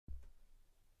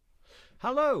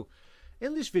Hello!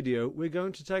 In this video we're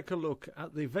going to take a look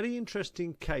at the very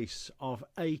interesting case of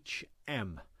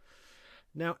HM.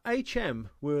 Now HM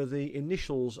were the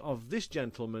initials of this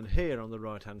gentleman here on the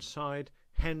right hand side,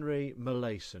 Henry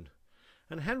Molaison.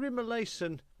 And Henry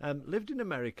Molaison lived in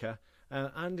America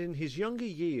and in his younger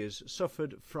years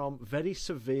suffered from very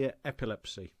severe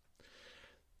epilepsy.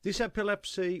 This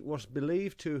epilepsy was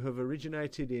believed to have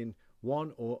originated in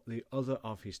one or the other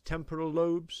of his temporal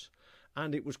lobes,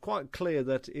 and it was quite clear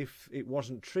that if it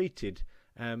wasn't treated,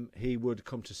 he would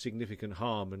come to significant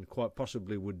harm and quite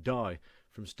possibly would die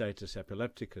from status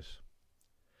epilepticus.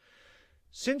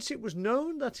 Since it was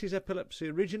known that his epilepsy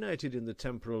originated in the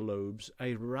temporal lobes,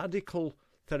 a radical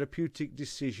therapeutic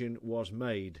decision was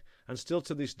made, and still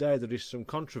to this day there is some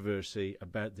controversy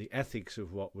about the ethics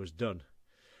of what was done.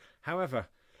 However,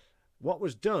 what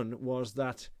was done was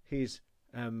that his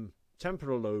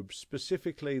temporal lobes,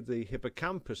 specifically the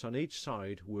hippocampus on each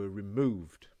side, were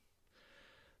removed.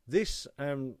 This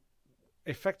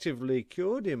effectively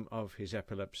cured him of his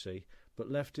epilepsy,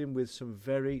 but left him with some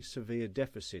very severe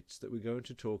deficits that we're going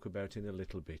to talk about in a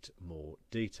little bit more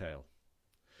detail.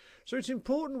 So it's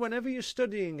important whenever you're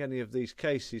studying any of these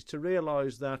cases to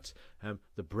realise that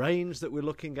the brains that we're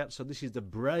looking at, so this is the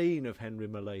brain of Henry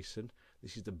Molaison,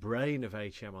 this is the brain of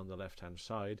HM on the left hand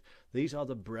side, these are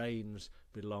the brains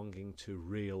belonging to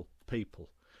real people.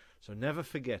 So never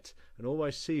forget and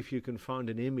always see if you can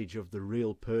find an image of the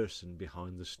real person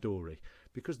behind the story,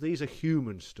 because these are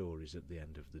human stories at the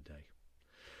end of the day.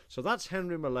 So that's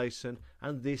Henry Molaison,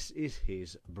 and this is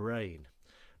his brain.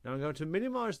 Now I'm going to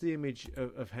minimise the image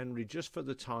of Henry just for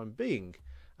the time being,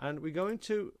 and we're going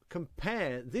to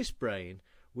compare this brain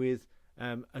with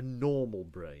a normal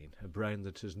brain, a brain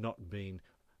that has not been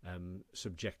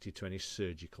subjected to any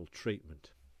surgical treatment.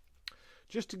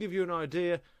 Just to give you an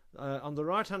idea, on the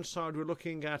right hand side we're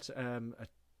looking at a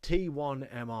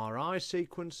T1 MRI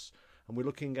sequence, and we're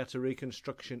looking at a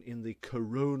reconstruction in the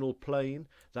coronal plane,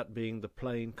 that being the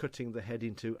plane cutting the head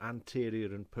into anterior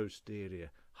and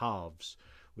posterior halves.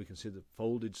 We can see the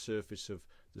folded surface of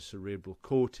the cerebral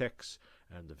cortex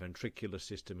and the ventricular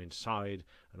system inside,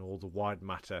 and all the white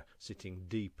matter sitting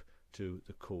deep to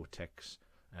the cortex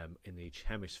in each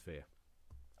hemisphere.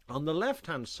 On the left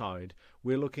hand side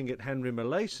we're looking at Henry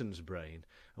Molaison's brain,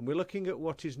 and we're looking at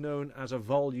what is known as a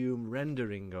volume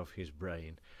rendering of his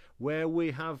brain, where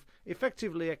we have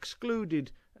effectively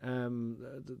excluded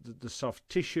the soft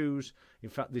tissues. In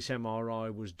fact, this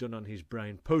MRI was done on his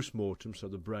brain post-mortem, so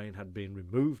the brain had been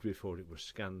removed before it was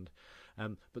scanned.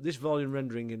 But this volume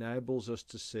rendering enables us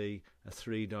to see a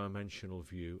three-dimensional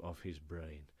view of his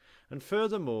brain. And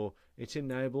furthermore, it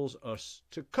enables us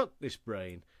to cut this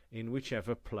brain in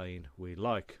whichever plane we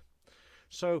like.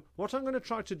 So what I'm going to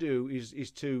try to do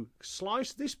is to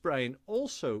slice this brain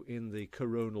also in the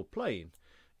coronal plane,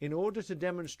 in order to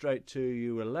demonstrate to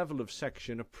you a level of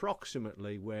section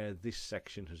approximately where this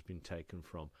section has been taken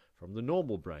from the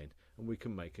normal brain, and we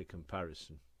can make a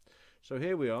comparison. So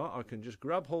here we are. I can just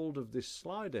grab hold of this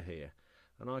slider here,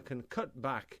 and I can cut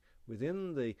back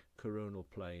within the coronal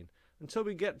plane until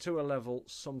we get to a level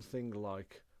something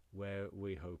like where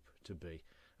we hope to be.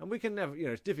 And we can never,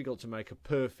 it's difficult to make a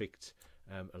perfect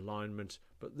alignment,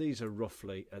 but these are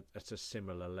roughly at a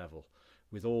similar level,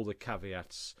 with all the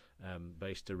caveats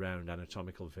based around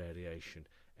anatomical variation,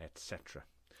 etc.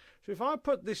 So if I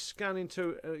put this scan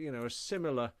into a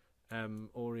similar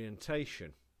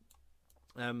orientation,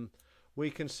 we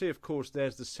can see, of course,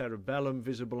 there's the cerebellum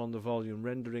visible on the volume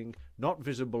rendering, not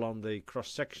visible on the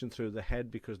cross-section through the head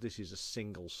because this is a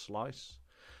single slice.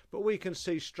 But we can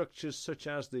see structures such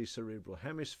as the cerebral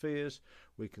hemispheres,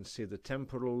 we can see the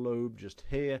temporal lobe just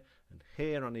here and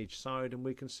here on each side, and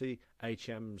we can see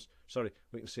HM's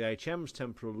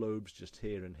temporal lobes just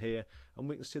here and here, and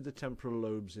we can see the temporal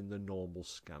lobes in the normal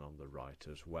scan on the right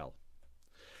as well.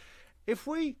 If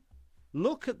we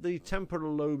look at the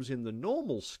temporal lobes in the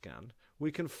normal scan,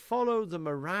 we can follow them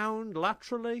around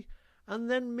laterally and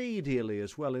then medially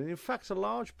as well. And in fact, a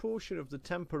large portion of the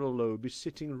temporal lobe is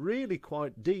sitting really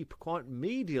quite deep, quite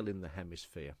medial in the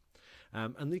hemisphere.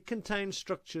 And it contains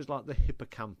structures like the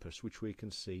hippocampus, which we can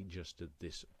see just at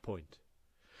this point.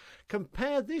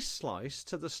 Compare this slice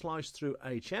to the slice through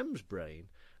HM's brain,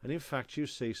 and in fact you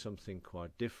see something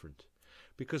quite different.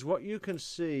 Because what you can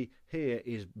see here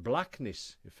is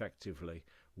blackness, effectively,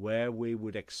 where we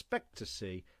would expect to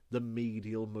see the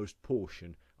medial-most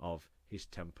portion of his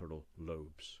temporal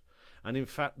lobes. And in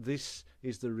fact, this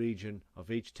is the region of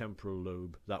each temporal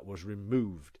lobe that was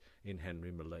removed in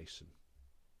Henry Molaison.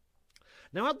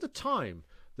 Now, at the time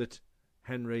that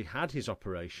Henry had his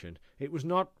operation, it was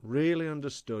not really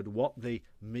understood what the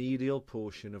medial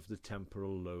portion of the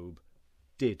temporal lobe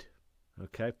did.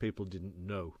 Okay, people didn't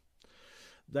know.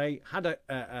 They had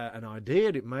an idea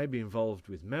it may be involved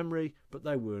with memory, but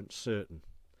they weren't certain.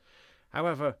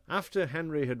 However, after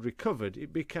Henry had recovered,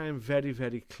 it became very,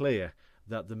 very clear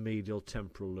that the medial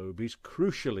temporal lobe is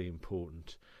crucially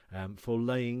important for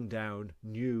laying down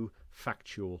new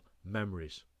factual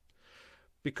memories.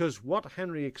 Because what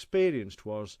Henry experienced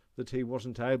was that he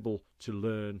wasn't able to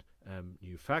learn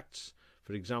new facts.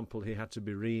 For example, he had to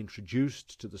be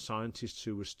reintroduced to the scientists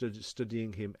who were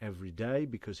studying him every day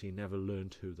because he never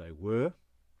learned who they were.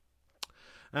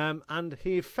 And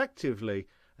he effectively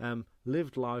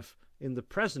lived life in the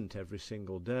present every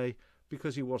single day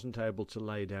because he wasn't able to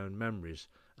lay down memories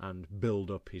and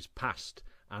build up his past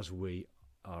as we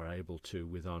are able to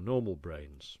with our normal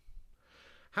brains.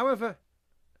 However,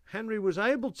 Henry was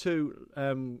able to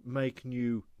make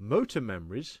new motor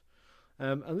memories,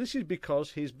 and this is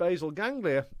because his basal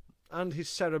ganglia and his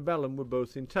cerebellum were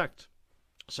both intact.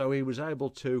 So he was able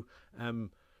to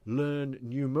learn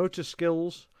new motor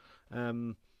skills,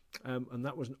 and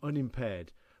that was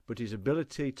unimpaired. But his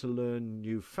ability to learn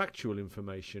new factual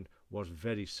information was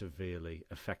very severely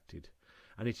affected.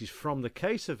 And it is from the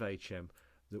case of HM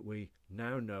that we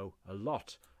now know a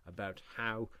lot about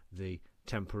how the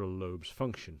temporal lobes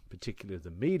function, particularly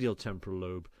the medial temporal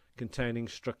lobe, containing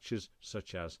structures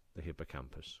such as the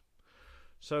hippocampus.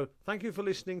 So thank you for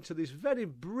listening to this very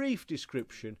brief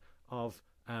description of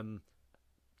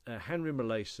Henry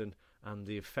Molaison and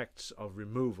the effects of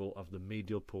removal of the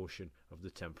medial portion of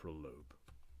the temporal lobe.